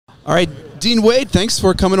All right, Dean Wade, thanks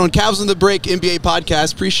for coming on Cavs on the Break NBA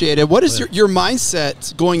podcast. Appreciate it. What is your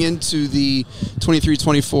mindset going into the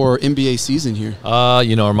 23-24 NBA season here? Our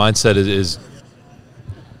mindset is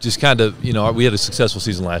just kind of, we had a successful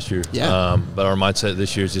season last year. Yeah. But our mindset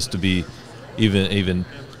this year is just to be even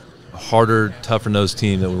harder, tougher-nosed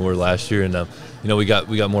team than we were last year. And, we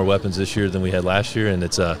got more weapons this year than we had last year, and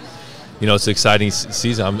it's it's an exciting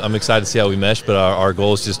season. I'm excited to see how we mesh, but our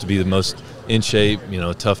goal is just to be the most in shape,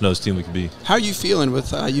 tough-nosed team we can be. How are you feeling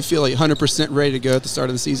with you feel like 100% ready to go at the start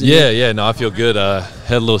of the season? Yeah, no, I feel good.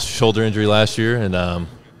 Had a little shoulder injury last year, and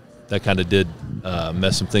that kind of did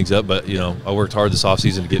mess some things up. But, I worked hard this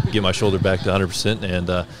offseason to get my shoulder back to 100%,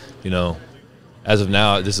 and, as of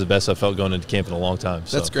now, this is the best I've felt going into camp in a long time.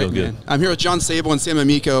 So that's great, feel good. man. I'm here with John Sabol and Sam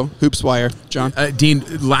Amico, Hoops Wire. John? Dean,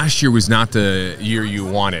 last year was not the year you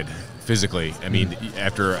wanted physically. I mean,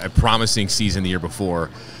 after a promising season the year before,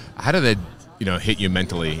 how did that hit you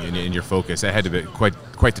mentally in your focus? That had to be quite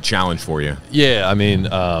the challenge for you. Yeah, I mean,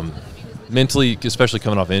 mentally, especially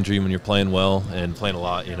coming off injury, when you're playing well and playing a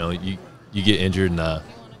lot, you get injured, and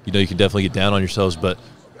you can definitely get down on yourselves. But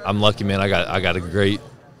I'm lucky, man. I got a great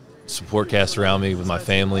support cast around me with my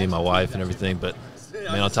family and my wife and everything. But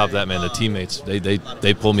man, on top of that, man, the teammates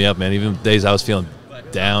they pulled me up, man. Even days I was feeling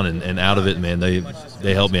down and out of it, man,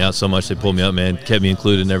 they helped me out so much. They pulled me up, man, kept me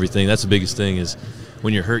included in everything. That's the biggest thing is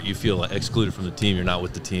when you're hurt, you feel like excluded from the team. You're not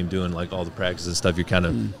with the team doing like all the practices and stuff. You're kind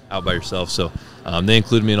of out by yourself. So they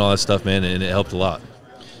included me in all that stuff, man, and it helped a lot.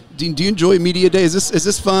 Dean, do you enjoy media day? Is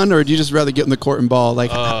this fun, or do you just rather get in the court and ball?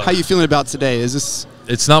 Like, how are you feeling about today? Is this?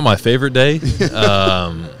 It's not my favorite day,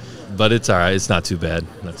 but it's all right. It's not too bad.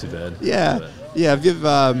 Not too bad. Yeah. Have you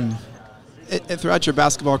throughout your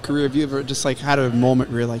basketball career, have you ever just like had a moment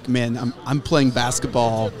where you're like, man, I'm playing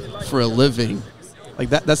basketball for a living? Like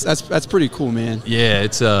that's pretty cool, man. Yeah,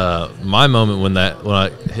 it's my moment when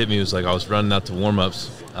it hit me was like I was running out to warm-ups,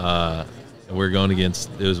 and we were going against.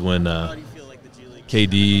 It was when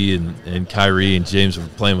KD and Kyrie and James were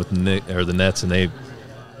playing with the Nets, and they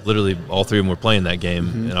literally all three of them were playing that game.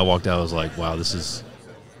 And I walked out, I was like, wow,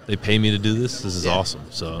 they pay me to do this. This is awesome.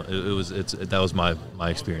 So that was my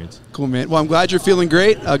experience. Cool, man. Well, I'm glad you're feeling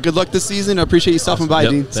great. Good luck this season. I appreciate you stopping by,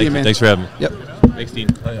 Dean. See you, man. Thanks for having me. Yep. Thanks, Dean.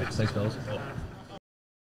 Thanks, fellas.